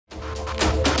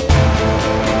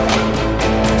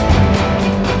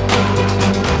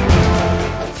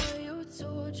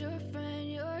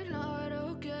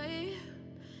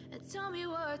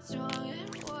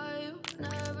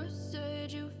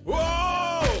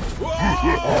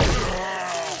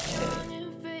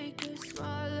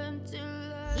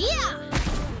Yeah!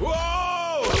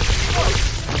 Whoa!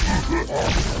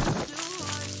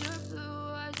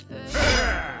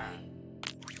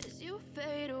 As you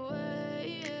fade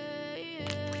away,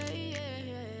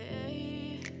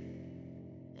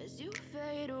 as you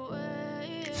fade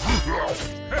away,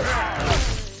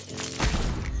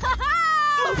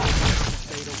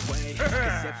 fade away,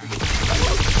 'cause every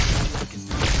time like it's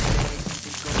not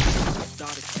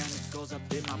thought of chemicals up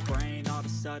in my brain, all of a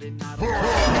sudden I don't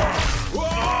Whoa!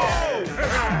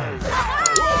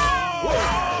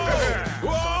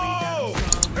 Whoa!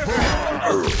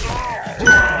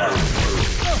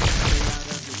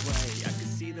 I can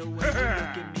see the way you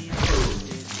look at me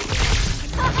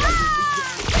and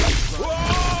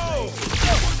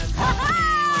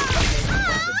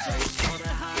all the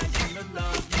highs and the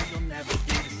lows, you'll never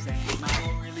be the same. I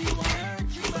don't really want to hurt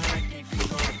you, but I can't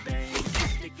control the pain.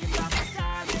 Just sticking by my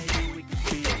side, maybe we could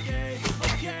be okay.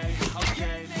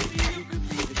 Okay, maybe you could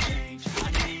be the change I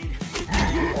need to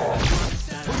do.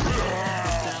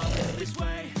 This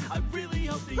way, I really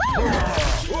hope that you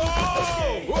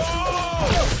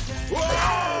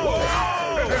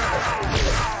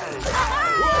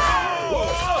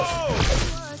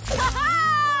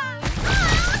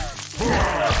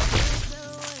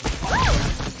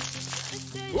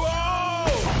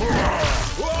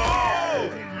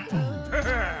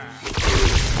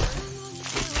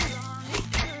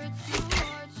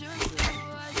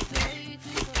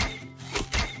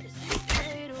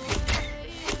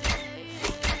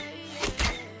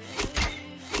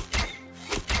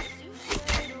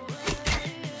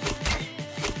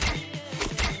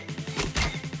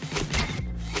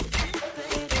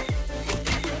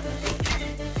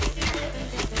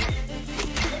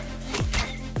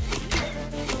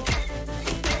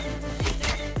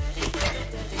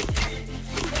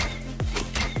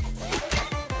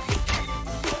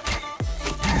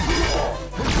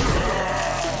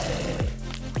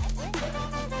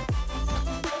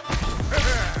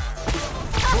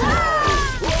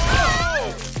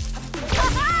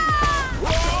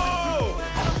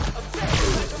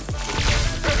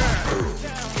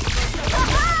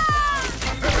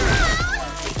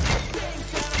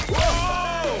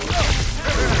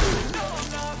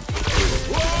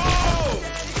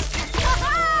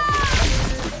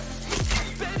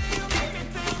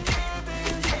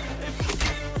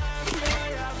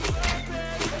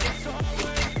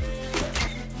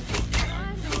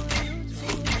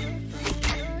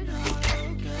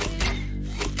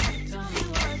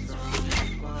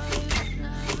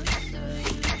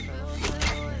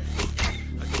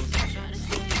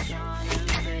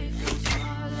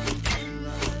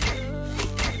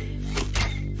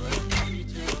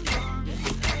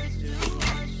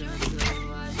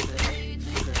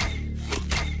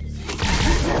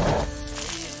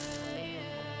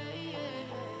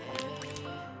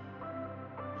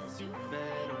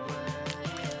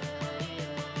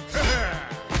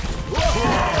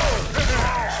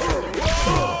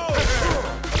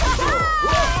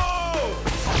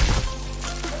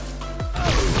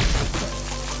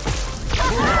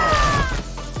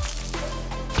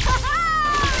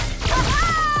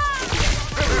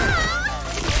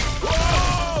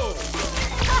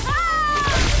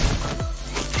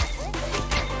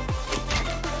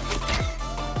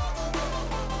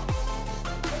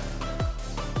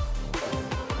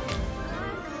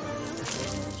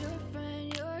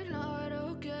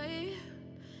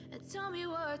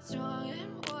what's wrong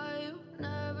and why you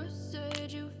never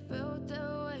said you felt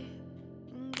that way.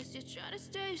 Guess you're trying to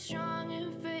stay strong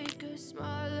and fake a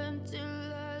smile until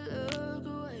I look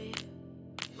away.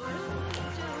 But I want you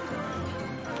to run your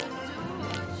eyes to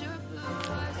watch your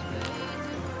blue eyes fade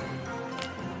to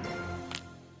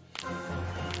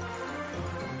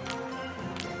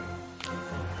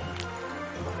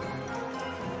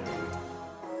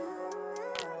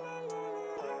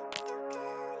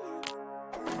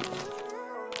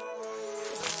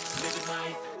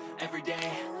every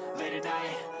day, late at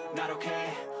night, not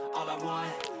okay. All I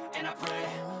want, and I pray,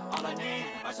 all I need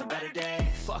are some better days.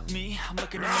 Fuck me, I'm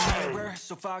looking in the mirror,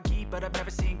 so foggy, but I've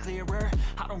never seen clearer.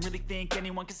 I don't really think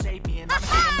anyone can save me, and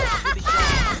honestly, I'm never really sure I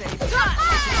can save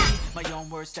me. My own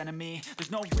worst enemy.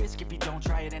 There's no risk if you don't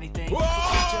try at anything. So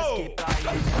just get by it.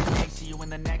 Everything, see you in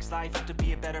the next life, have to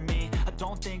be a better me. I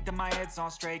don't think that my head's on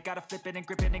straight. Gotta flip it and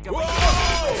grip it and go. I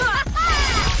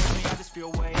just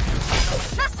feel weight.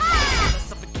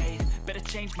 Suffocate. Better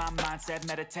change my mindset,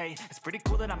 meditate. It's pretty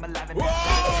cool that I'm alive and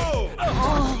meditate. I don't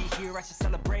wanna be here, I should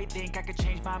celebrate. Think I could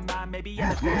change my mind, maybe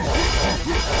elevate.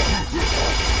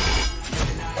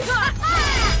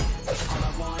 All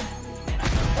I want, and I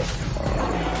pray,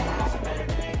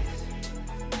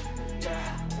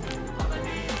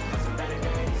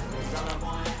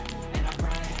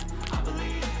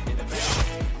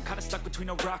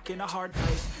 stuck in a hard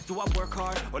place. Do I work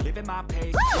hard or live at my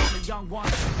pace? I'm a young one,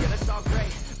 yeah, that's all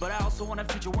great, but I also want a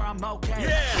future where I'm okay.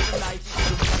 Living life,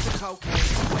 doing lots of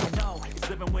cocaine. Wait, no, it's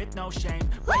living with no shame.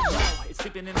 Wait, no, it's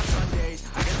sleeping in on Sundays.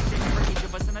 I guess it's different for each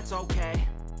of us and that's okay.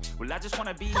 Well, I just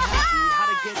wanna be happy. How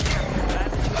to get there?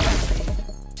 Glad that you asked me.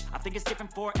 I think it's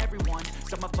different for everyone.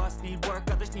 Some of us need work,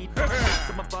 others need fun.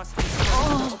 Some of us need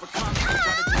struggle to overcome. Try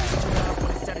to do what you love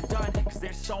when it's said and done, cause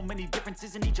there's so many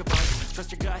differences in each of us.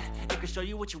 Trust your gut, it can show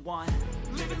you what you want.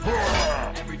 Living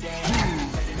life every day,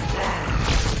 letting it go.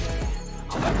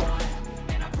 All I want,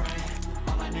 and I pray,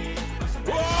 all I need are some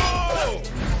better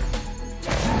days.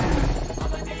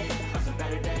 All I need are some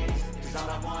better days. Cause all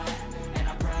I want, and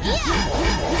I pray,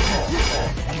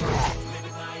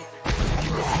 living life every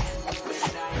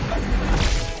day.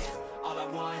 All I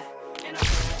want, and I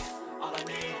pray, all I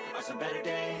need are some better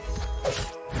days.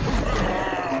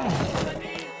 All I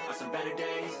need are some better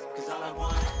days. Cause all I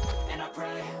want, and I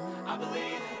pray, I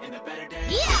believe in the better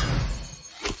days.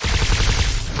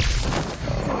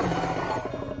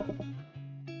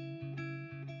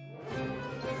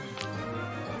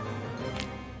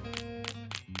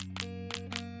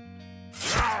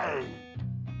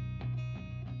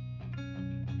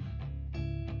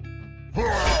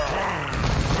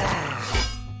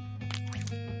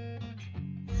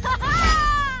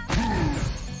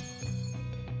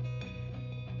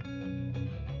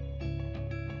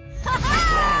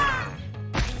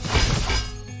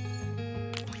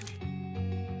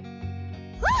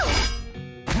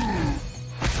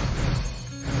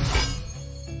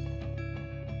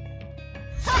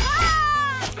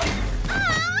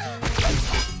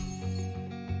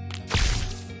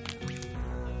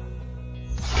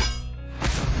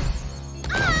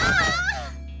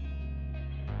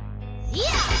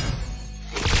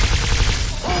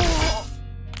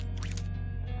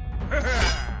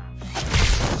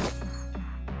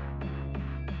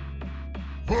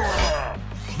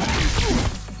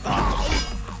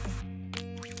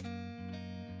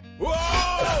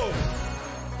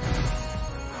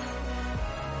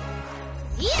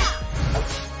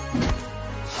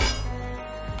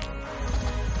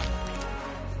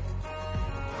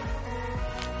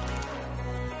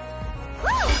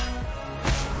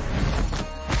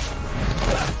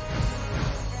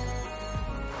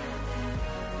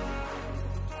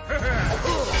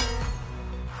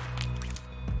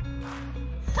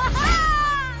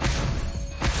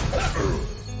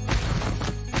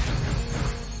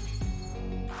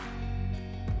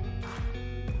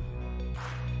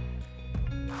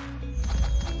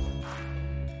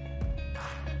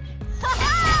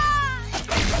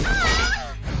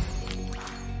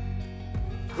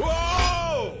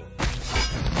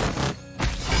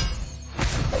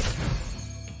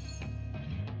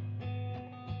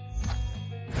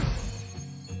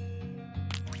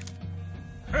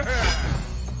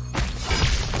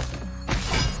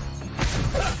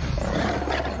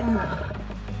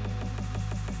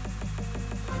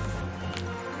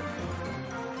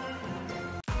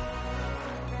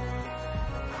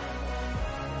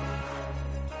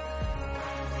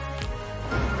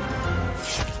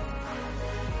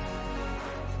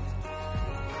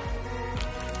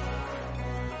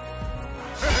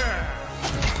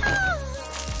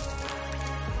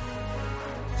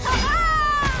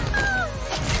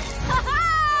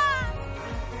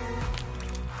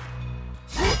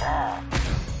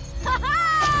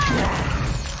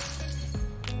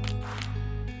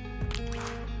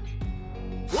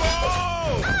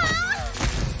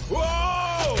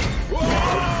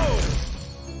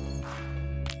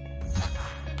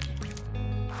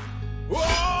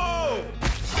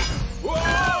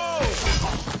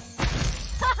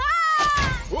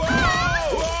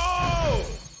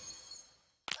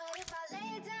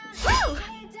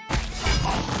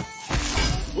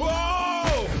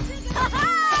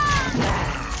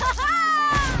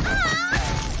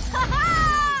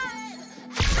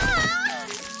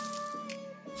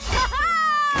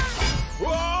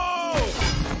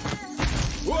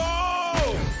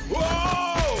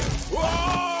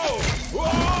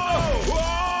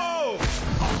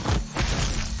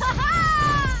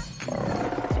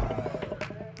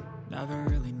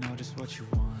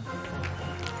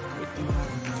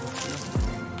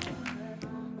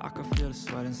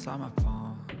 Inside my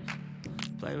palms,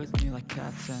 play with me like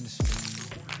cats and a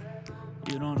string.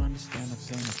 You don't understand the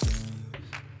pain of things.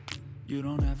 You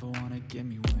don't ever wanna give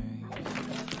me wings.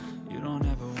 You don't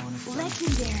ever wanna say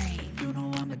legendary. You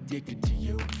know I'm addicted to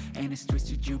you, and it's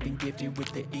twisted. You've been gifted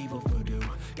with the evil voodoo.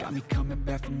 Got me coming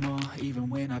back for more, even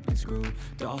when I've been screwed.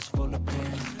 Dolls full of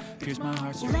pins, pierce my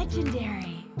heart so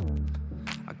legendary.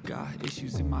 I Got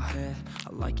issues in my head, I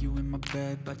like you in my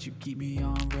bed, but you keep me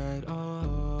on red.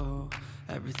 Oh,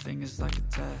 everything is like a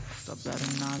test. I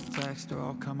better not text or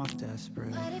I'll come off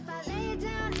desperate. But if I lay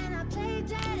down and I play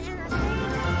dead and I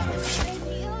stay dead,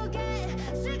 maybe you'll get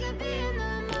sick of being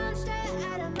the monster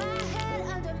out of my head,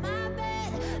 under my bed,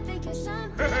 thinking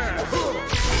something.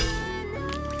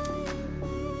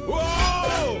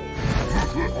 Whoa!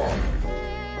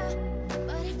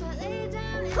 But if I lay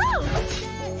down and I play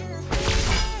dead and I stay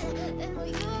dead, then will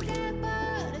you get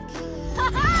bored again?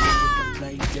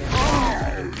 Play dead,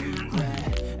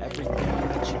 regret everything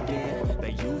that you did,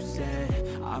 that you said.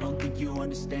 I don't think you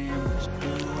understand what you're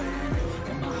doing,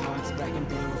 and my heart's black and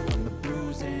blue from the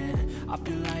bruising. I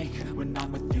feel like when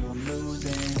I'm with you I'm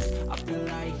losing. I feel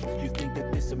like you think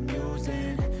that this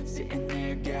amusing, sitting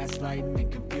there gaslighting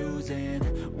and confusing.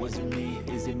 Was it me?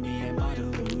 Is it me? Am I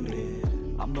deluded?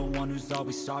 I'm the one who's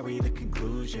always sorry, the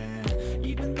conclusion,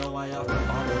 even though I offer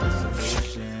all of the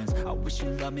solutions. I wish you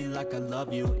loved me like I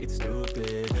love you, it's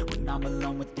stupid. When I'm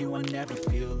alone with you I never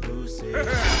feel lucid.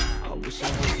 I wish I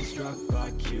wasn't struck by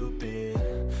Cupid.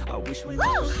 I wish when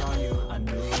I first saw you I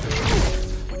knew it.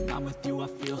 When I'm with you I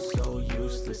feel so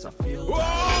useless, I feel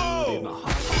diluted, my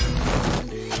heart's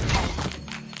grounded.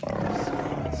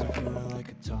 Silence of you like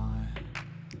a taunt,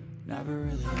 never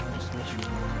really noticed what you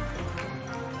want.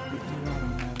 With you I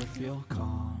don't ever feel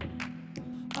calm,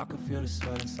 I can feel the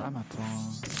sweat inside my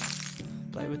palms.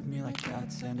 Play with me like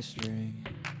cats and a string.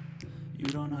 You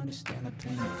don't understand the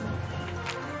pain of that.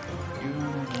 You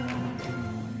don't ever wanna give me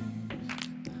wings.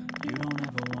 You don't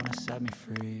ever wanna set me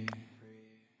free.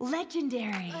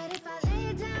 Legendary. But if I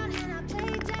lay down and I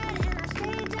play dead and I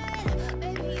stay dead,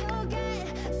 maybe you'll get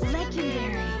sick of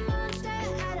being the monster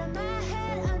out of my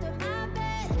head, under my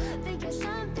bed, thinking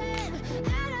something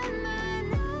out of my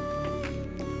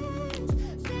nightmares.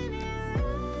 See me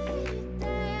right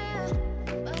there.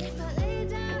 But if I lay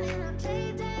down and I play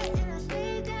dead and I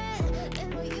stay dead, then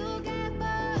will you get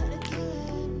bored of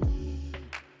killing me?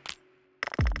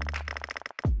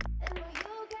 Then will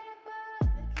you get bored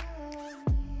of killing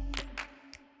me?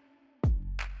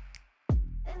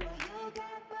 And will you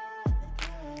get bored of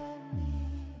killing me?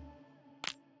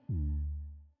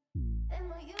 And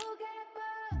will you get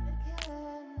bored of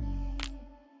killing me?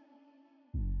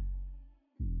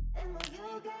 And will you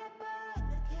get bored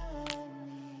of killing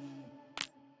me?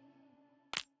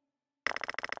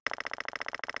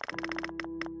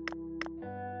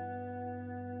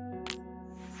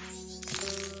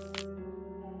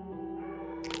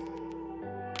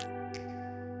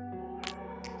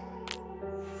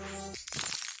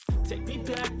 Take me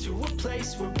back to a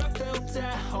place where I felt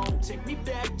at home. Take me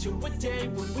back to a day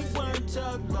when we weren't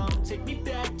alone. Take me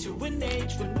back to an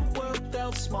age when the world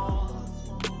felt small.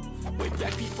 Way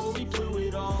back before we blew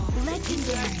it all. Take me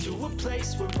back to a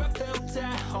place where I felt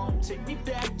at home. Take me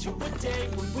back to a day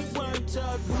when we weren't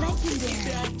alone. Take me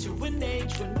back to an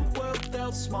age when the world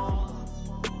felt small.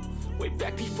 Way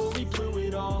back before we blew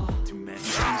it all. Too many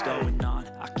things going on,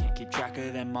 I can't keep track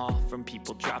of them all. From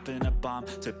people dropping a bomb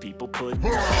to people putting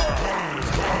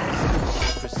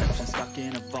perception stuck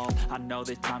in a vault. I know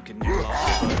that time can heal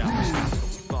all, but I'm just not gonna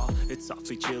fall. It's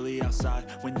awfully chilly outside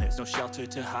when there's no shelter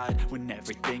to hide, when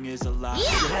everything is alive.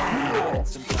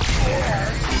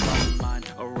 Mine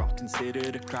are all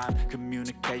considered a crime.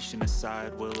 Communication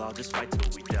aside, we'll all just fight till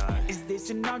we die. Is this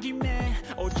an argument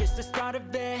or just the start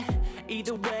of it?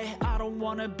 Either way, I don't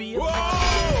wanna be a part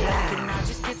of it. Can I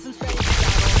just get some space? I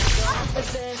don't have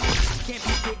to this. I can't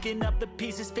be picking up the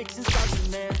pieces, fixing stuff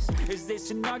in this. Is this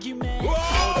an argument?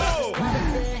 Whoa!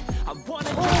 I wanna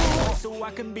try so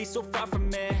I can be so far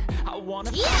from it. I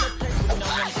wanna find a place where no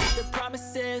one breaks their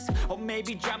promises, or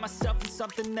maybe drown myself in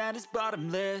something that is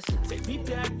bottomless. Take me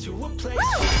back to a place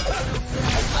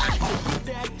take me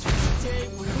back to a day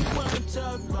when we weren't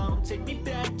alone. Take me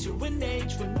back to an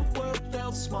age when the world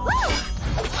felt small. Way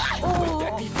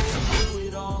back before we blew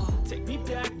it all. Take me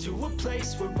back to a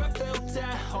place where I felt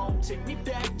at home. Take me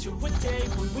back to a day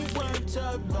when we weren't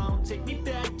alone. Take me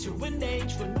back to an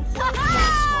age when the world felt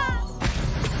small.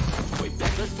 Way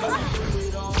back before we blew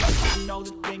it all. I know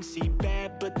that things seem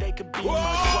bad, but they could be much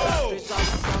worse. There's always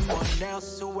someone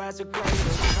else who has a greater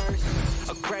curse,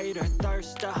 a greater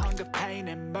thirst, a hunger, pain,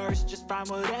 and mercy. Just find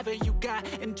whatever you got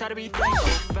and try to be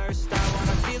thankful first. I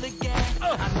wanna feel again,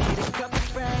 I need a couple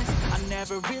friends. I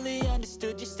never really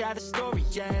understood just how the story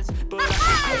ends, but I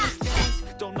can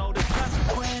distance, don't know the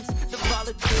consequence. The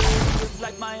volatility is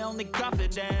like my only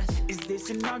confidence. Is this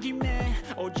an argument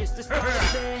or just the start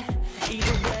of it?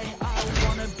 Either way, I don't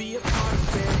wanna be a part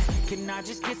of it. can I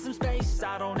just get some space?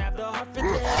 I don't have the heart for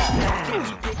this. Can't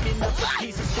keep picking up the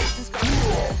pieces, fixing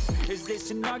scars. Is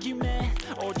this an argument,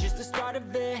 or just the start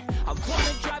of it? I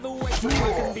wanna drive away from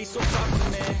what can be so far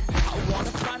from it. I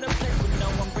wanna find a place where no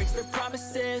one breaks their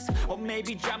promises, or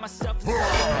maybe drown myself in something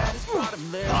that is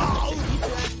bottomless. Take me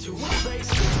back to a place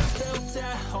where I felt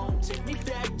at home. Take me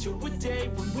back to a day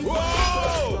when we were so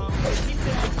alone. Take me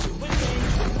back to an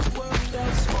age when the world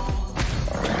felt small.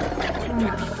 Way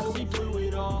back before we blew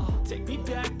it all. Take me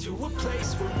back to a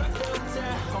place where I felt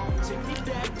at home. Take me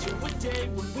back to a day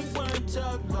when we weren't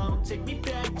alone. Take me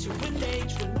back to an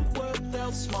age when the world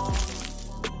felt small.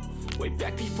 Way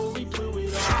back before we blew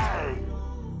it all.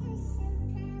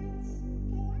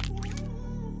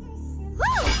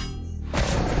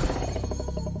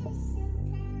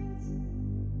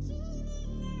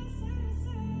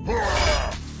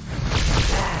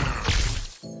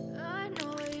 I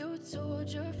know you told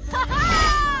your friend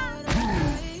not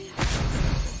okay.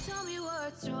 Tell me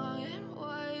what's wrong and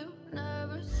why you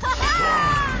never said.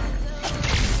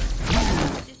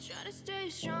 You try to stay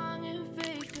strong and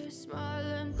fake a smile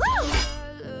until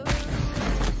I look away.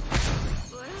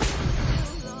 But it won't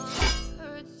too long.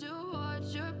 Hurts to watch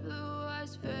your blue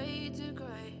eyes fade to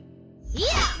gray.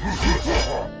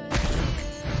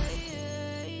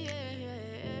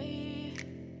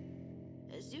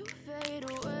 As you fade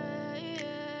away.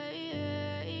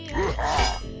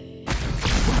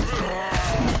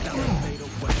 Fade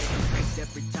away. 'Cause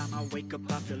every time I wake up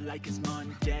I feel like it's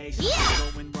Monday.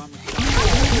 Something's going wrong with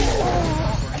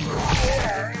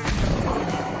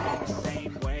the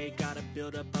same way. Gotta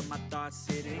build up of my thoughts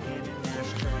sitting in an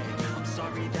ashtray. I'm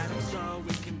sorry that I'm so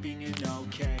inconvenient,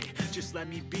 okay. Just let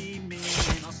me be me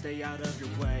and I'll stay out of your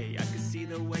way. I can see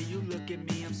the way you look at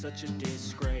me, I'm such a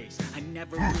disgrace. I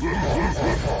never really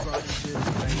brought you to this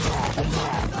place. You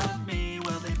love me,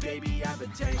 well then baby I have a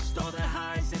taste. All the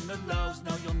highs and the lows,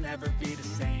 no you'll never be the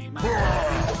same. I really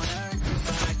wanna hurt you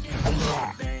but I can't control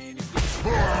the pain. If you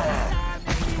can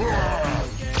maybe we'll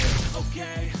be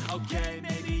okay. Okay,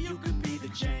 maybe you could be the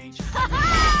change.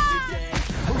 Today,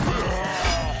 I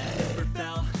never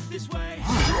felt this way.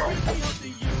 Really up to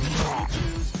you, you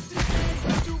choose to stay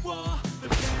through all the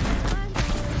pain. I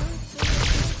know you told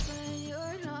your friend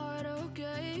you're not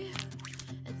okay.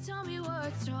 And tell me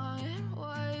what's wrong and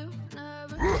why you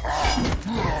never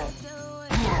said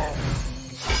away.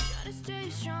 Try to stay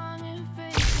strong and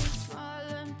fake a smile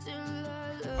until I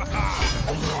look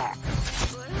away.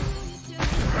 But when you do, it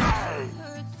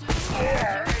hurts to watch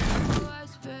your blue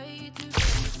eyes fade to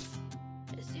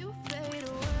gray. As you fade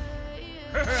away.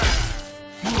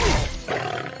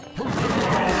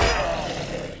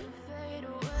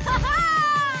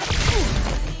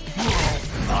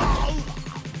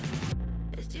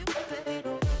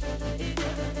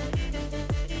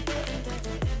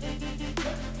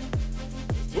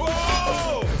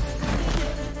 Whoa!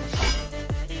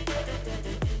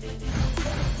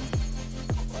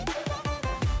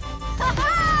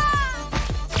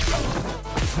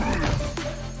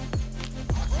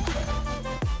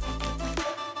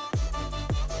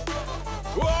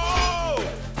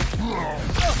 Whoa!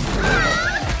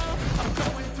 I'm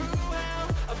going through hell,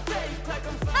 a fake like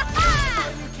I'm fine,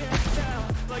 but you can't tell,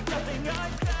 like nothing I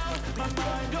found. My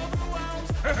mind overwhelmed,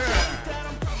 that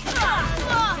I'm broken,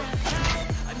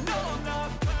 I know I'm not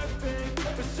perfect,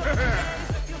 but some days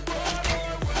I feel bored or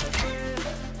worthless.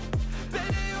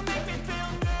 Baby, you make me feel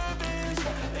nervous,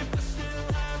 if I still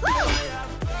have you, I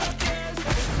have purpose,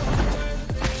 it's all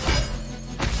worth it.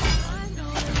 I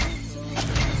know you told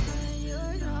your friend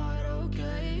you're not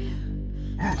okay.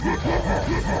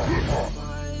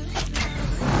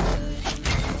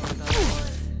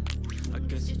 I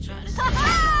guess You try to stay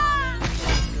strong and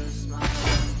fake a smile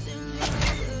until I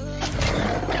look.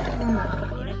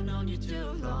 But I've known you too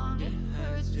long. It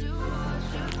hurts to watch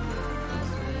your blue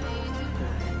eyes fade to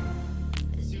gray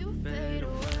as you fade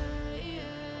away.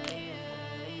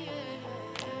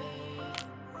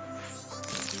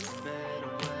 As you fade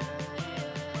away.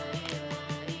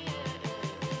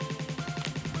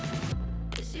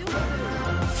 As you fade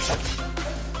away.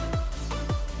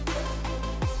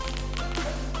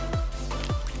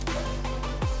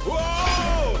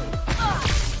 Whoa!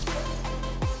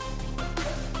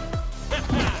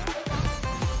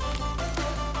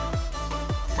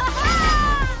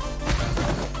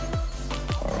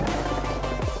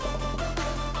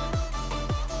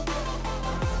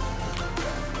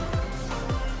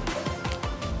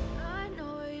 I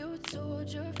know you told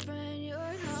your friend you're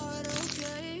not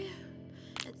okay.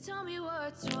 And tell me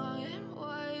what's wrong and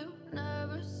why you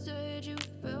never said you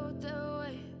felt that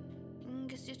way. And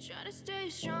guess you try to stay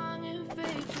strong and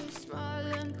fake a smile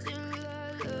until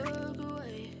I look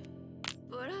away.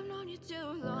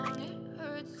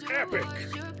 Epic.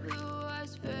 watch your blue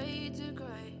eyes fade to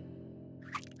gray.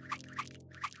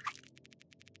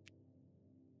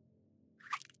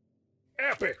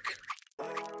 Epic.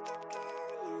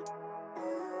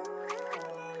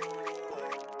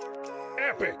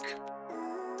 Epic.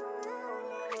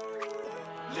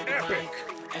 Living Epic.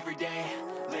 life every day,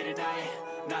 late at night,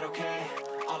 not okay.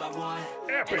 All I want,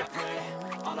 Epic. and I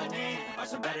pray, all I need are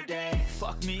some better days.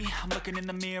 Fuck me, I'm looking in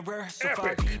the mirror, so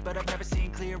far Epic. deep, but I've never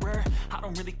seen clearer. I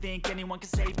don't really think anyone can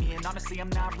save me, and honestly, I'm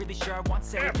not really sure I want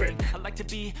saving. Epic. I like to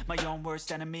be my own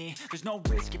worst enemy. There's no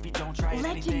risk if you don't try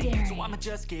anything, Legendary. so I'ma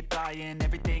just keep buying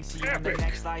everything. See you in the Epic.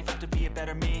 next life, have to be a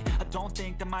better me. I don't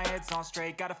think that my head's on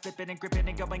straight. Gotta flip it and grip it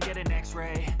and go and get an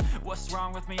x-ray. What's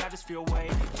wrong with me? I just feel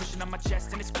weight pushing on my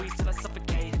chest and it squeezes till I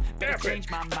suffocate. Better Epic. change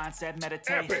my mindset,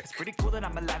 meditate. Epic. It's pretty cool that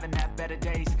I'm alive and have better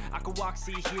days. I could walk,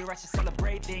 see, hear, I should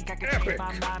celebrate. Think I could change Epic.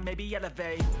 my mind, maybe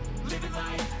elevate. Living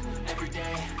life every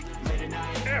day, late at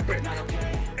night, Epic. not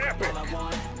okay. Epic. All I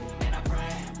want, and I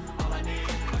pray, all I need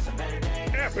are some better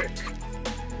days. Epic.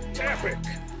 Epic.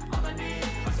 All I need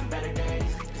are some better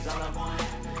days. Cause all I want,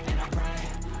 and I pray,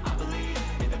 I believe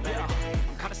in the better days.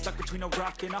 I'm kinda stuck between a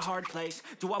rock and a hard place.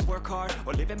 Do I work hard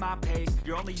or live at my pace?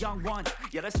 You're only young once,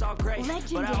 yeah, that's all great. But I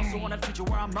also Legendary. want a future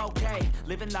where I'm okay.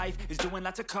 Living life is doing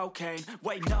lots of cocaine.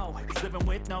 Wait, no, it's living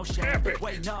with no shame. Epic.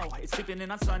 Wait, no, it's sleeping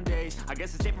in on Sundays. I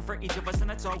guess it's different for each of us and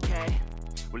that's okay.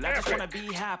 Well, I just Epic. wanna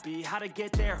be happy. How to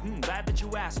get there? Glad that you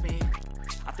asked me.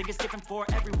 I think it's different for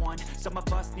everyone. Some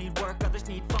of us need work, others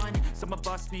need fun. Some of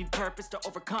us need purpose to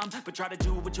overcome. But try to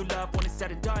do what you love when it's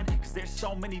said and done. Cause there's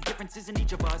so many differences in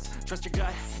each of us. Trust your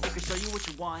gut, it can show you what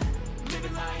you want.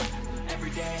 Living life, every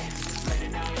day, late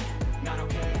at night, not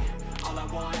okay. All I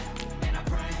want, and I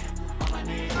pray, all I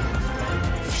need are some better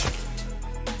days.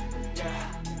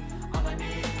 Yeah, all I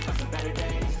need are some better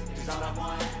days. Cause all I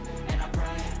want, and I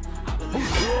pray, I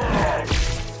believe.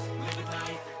 Living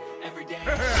life, every day,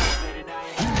 late at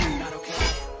night, not okay.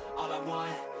 All I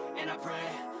want, and I pray,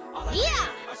 all I need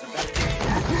are some better days.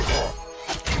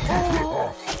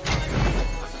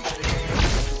 Are some better days.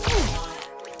 All I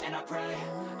want, and I pray,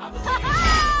 I believe in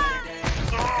better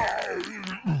days.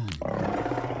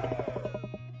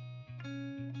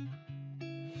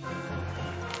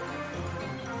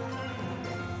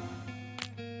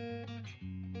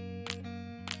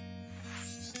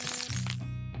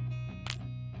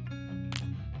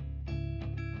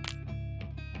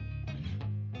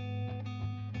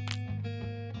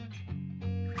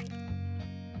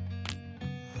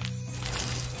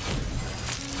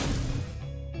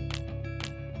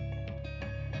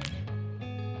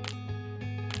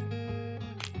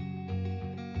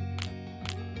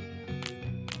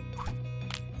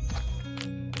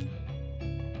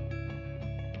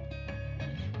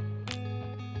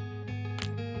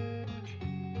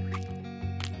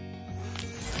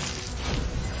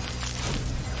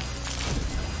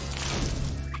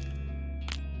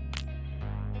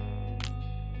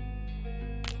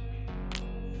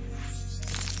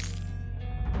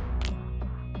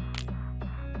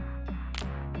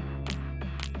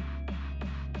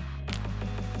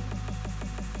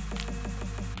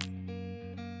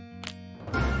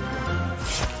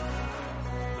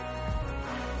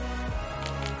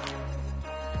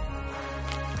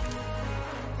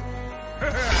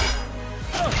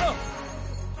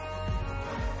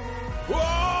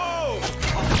 Whoa!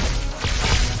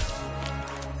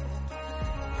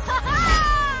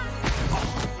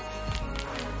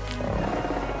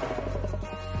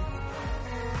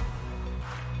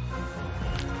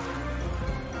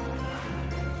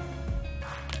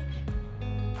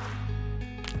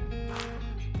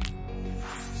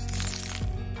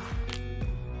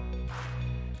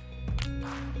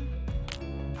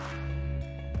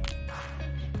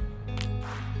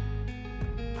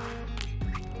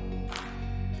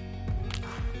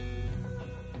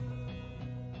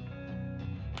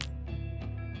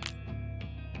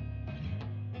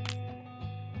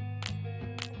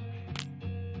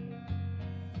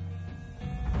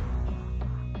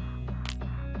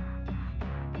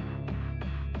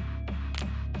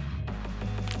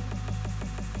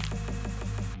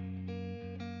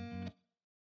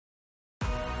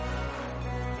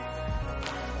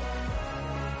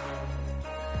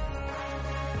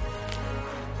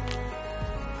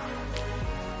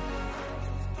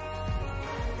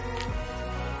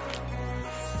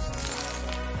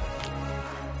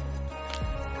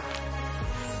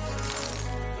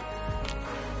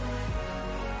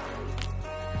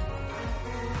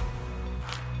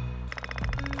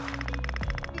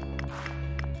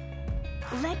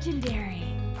 Legendary.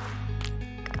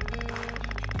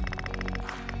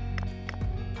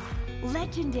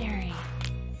 Legendary.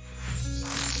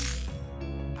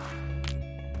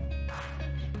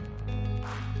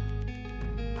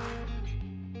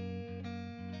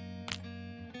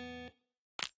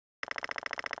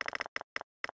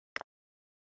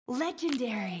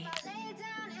 Legendary.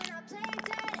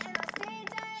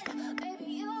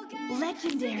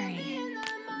 Legendary.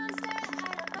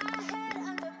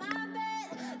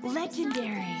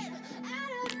 Legendary.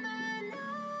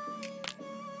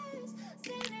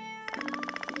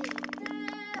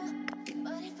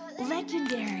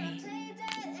 Legendary.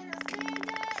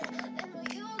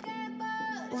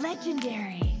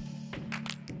 Legendary.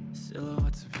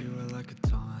 Silhouettes of you are like a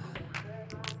taunt.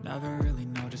 Never really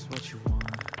know just what you want.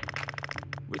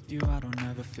 With you I don't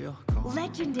ever feel calm.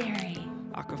 Legendary.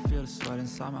 I can feel the sweat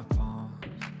inside my palms.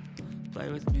 Play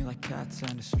with me like cats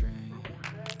and a string.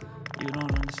 You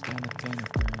don't understand the pain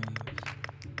it brings.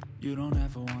 You don't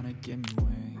ever wanna give me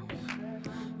wings.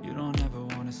 You don't ever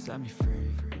wanna set me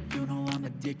free. You know I'm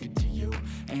addicted to you,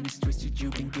 and it's twisted.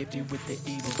 You've been gifted with the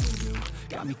evil voodoo.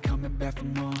 Got me coming back for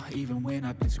more, even when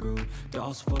I've been screwed.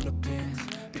 Dolls full of pins,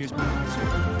 pierce my heart so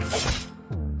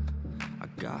blue. I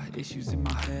got issues in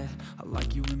my head. I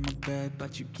like you in my bed,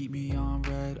 but you keep me on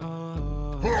red.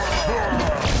 Oh,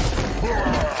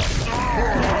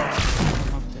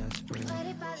 I'm desperate. But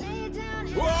if I lay down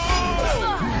and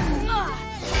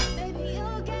baby,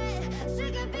 you'll get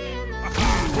sick of being the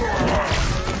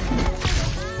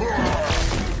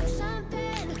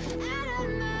something out of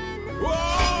my nose.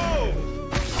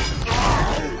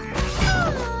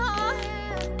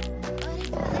 But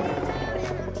if I lay down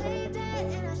and I play dead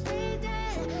and I stay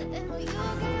dead, then will you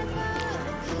get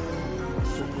bored?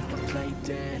 So if I play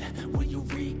dead, will you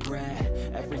regret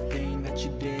everything that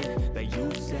you did, that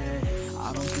you said?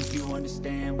 I don't think you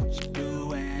understand what you're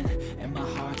doing, and my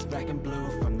heart's black and blue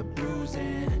from the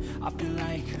bruising. I feel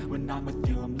like when I'm with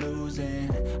you I'm losing.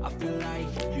 I feel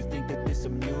like you think that this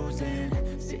amusing,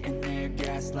 sitting there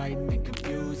gaslighting and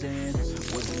confusing.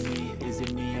 Was it me? Is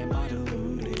it me? Am I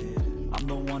deluded? I'm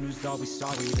the one who's always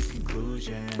sorry, the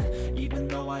conclusion. Even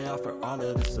though I offer all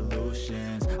of the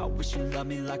solutions, I wish you loved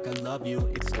me like I love you,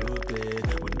 it's stupid.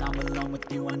 When I'm alone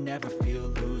with you I never feel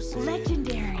lucid.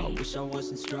 Legendary. I wish I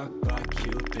wasn't struck by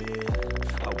Cupid.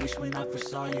 I wish when I first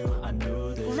saw you I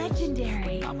knew this.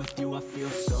 Legendary. When I'm with you I feel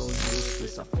so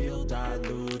useless. I feel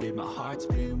diluted, my heart's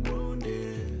been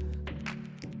wounded.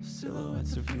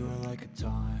 Silhouettes of you are like a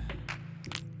taunt.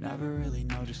 Never really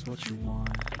know just what you want.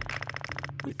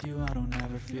 With you I don't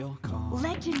ever feel calm.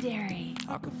 Legendary.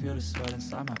 I can feel the sweat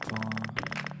inside my palm.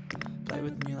 Play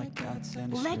with me like cats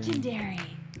and a string. Legendary.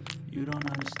 You don't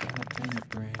understand the pain it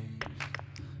brings.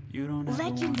 You don't ever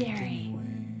wanna give me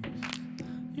wings.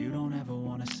 You don't ever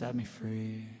wanna set me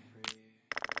free.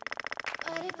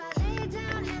 But if I lay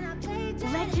down and I play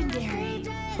dead, Legendary.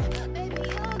 baby,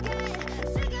 you'll get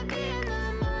sick of being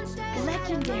the monster.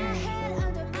 Legendary. Out of my head,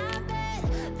 under my bed,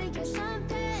 think you're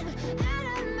something out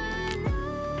of my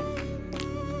nightmares.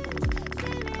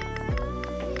 Sitting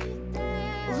right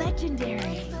there.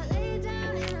 Legendary. If I lay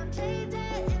down and I play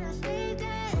dead and I stay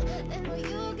dead, then will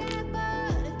you get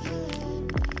bored of killing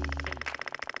me?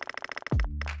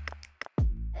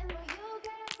 Then will you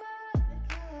get bored of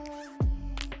killing me?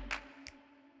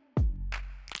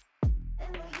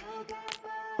 Then will you get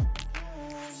bored of killing me?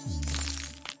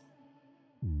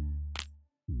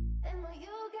 Then will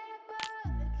you get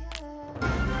bored of killing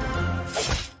me?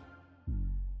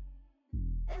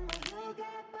 Then will you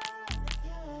get bored of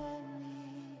killing me?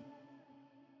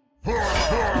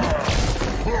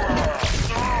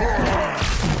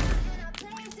 And I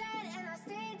play dead and I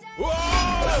stay dead.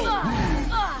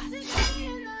 Sick of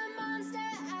being the monster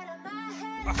out of my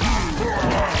head.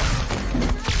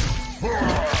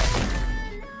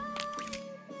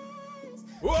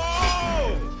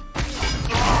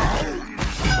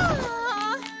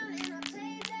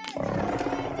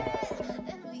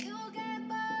 Then will you get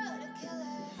bored of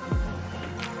killing me?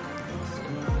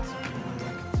 Silhouettes of you are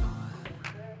like a taunt.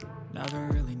 Never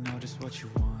really know just what you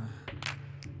want.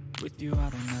 With you I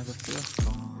don't ever feel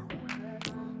calm.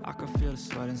 I can feel the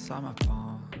sweat inside my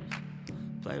palms.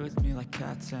 Play with me like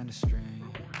cats and a string.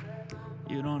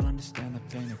 You don't understand the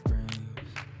pain it brings.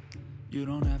 You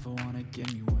don't ever wanna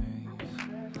give me wings.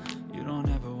 You don't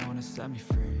ever wanna set me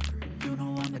free. You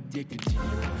know I'm addicted to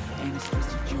you, and it's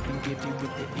twisted. You've been gifted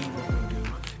with the evil voodoo.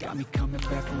 Got me coming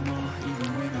back for more,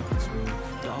 even when I've been screwed.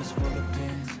 Dolls full of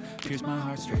pins, pierce my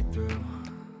heart straight through.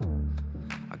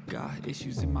 I got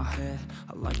issues in my head.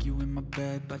 I like you in my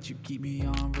bed, but you keep me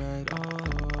on red.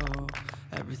 Oh,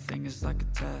 everything is like a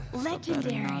test.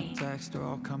 Legendary. I better not text or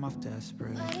I'll come off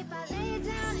desperate. But if I lay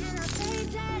down and I play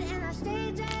dead and I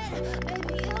stay dead,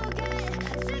 baby, you'll get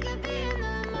sick of being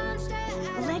the monster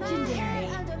out of Legendary. my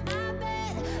head, under my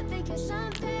bed, think you're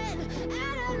something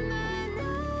out of my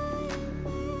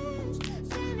nightmares.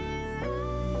 Sitting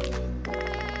right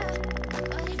there.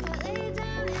 But if I lay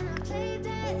down and I play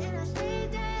dead and I stay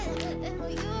dead,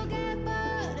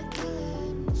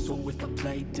 if I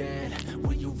play dead?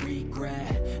 Will you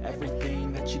regret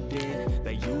everything that you did,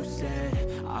 that you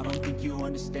said? I don't think you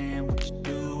understand what you're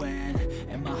doing,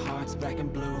 and my heart's black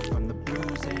and blue from the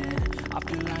bruising. I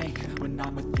feel like when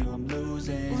I'm with you I'm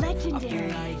losing. Legendary. I feel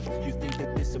like you think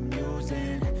that this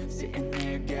amusing, sitting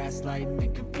there gaslighting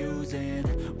and confusing.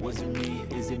 Was it me?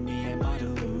 Is it me? Am I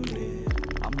deluded?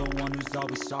 I'm the one who's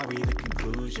always sorry, the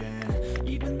conclusion,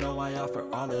 even though I offer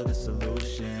all of the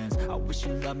solutions. I wish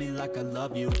you loved me like I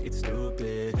love you, it's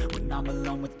stupid. When I'm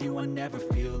alone with you I never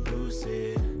feel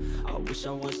lucid. I wish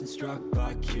I wasn't struck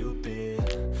by Cupid.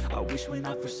 I wish when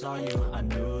I first saw you I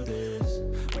knew this.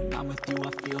 When I'm with you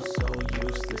I feel so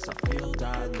useless, I feel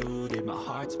diluted, my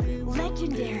heart's been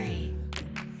Legendary. wounded.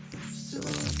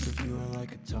 Silhouettes of you are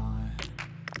like a taunt,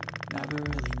 never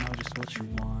really know just what you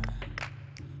want.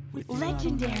 With you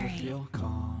Legendary. I don't ever feel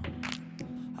calm,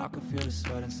 I can feel the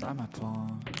sweat inside my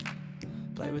palm.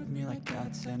 Play with me like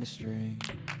cats and a string.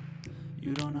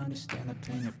 You don't understand the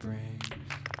pain it brings.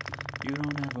 You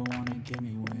don't ever wanna give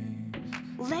me wings.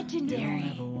 You Legendary.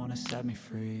 don't ever wanna set me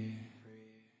free.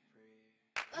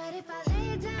 But if I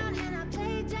lay down and I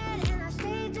play dead and I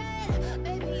stay dead,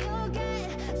 baby, you'll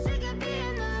get sick of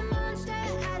being the monster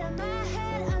out of my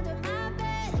head, under my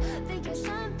bed, thinking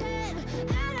something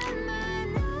out of my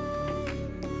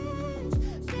nightmares.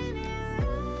 See me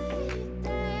right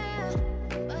there.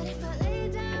 But if I lay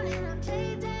down and I play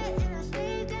dead and I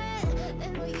stay dead,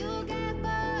 then will you get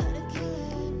bored of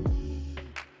killing me?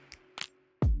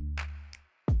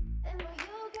 Then will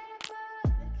you get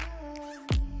bored of killing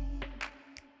me?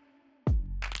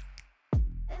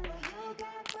 And will you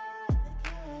get bored of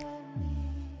killing me?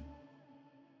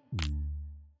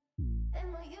 And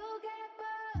will you get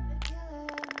bored of killing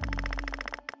me?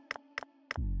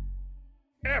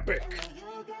 Epic! And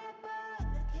will you get bored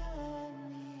of killing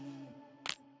me?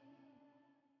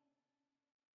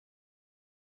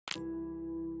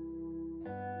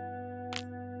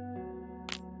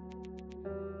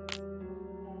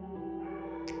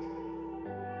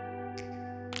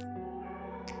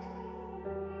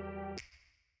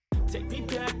 Take me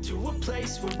back to a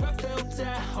place where I felt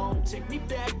at home. Take me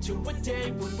back to a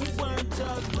day when we weren't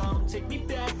alone. Take me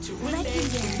back to an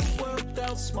age when the world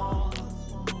felt small,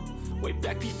 way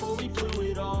back before we blew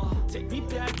it all. Take me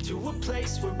back to a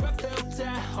place where I felt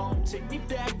at home. Take me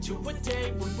back to a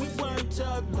day when we weren't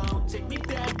alone. Take me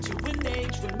back to an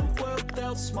age when the world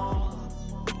felt small,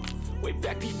 way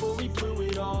back before we blew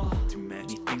it all. Too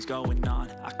many things going on,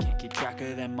 I can't keep track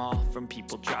of them all. From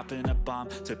people dropping a bomb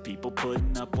to people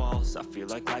putting up walls. I feel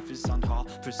like life is on hold,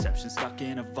 perception stuck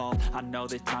in a vault. I know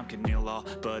that time can heal all,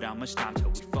 but how much time till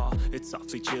we fall? It's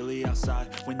awfully chilly outside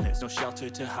when there's no shelter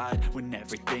to hide. When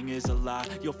everything is a lie,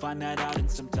 you'll find that out in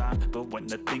some time. But when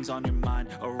the things on your mind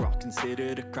are all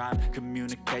considered a crime,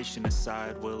 communication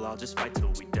aside, we'll all just fight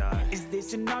till we die. Is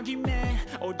this an argument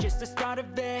or just the start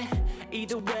of it?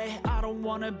 Either way, I don't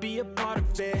wanna be a part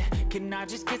of it. Can I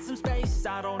just get some space?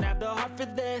 I don't have the heart for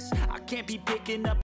this. I can't be picking up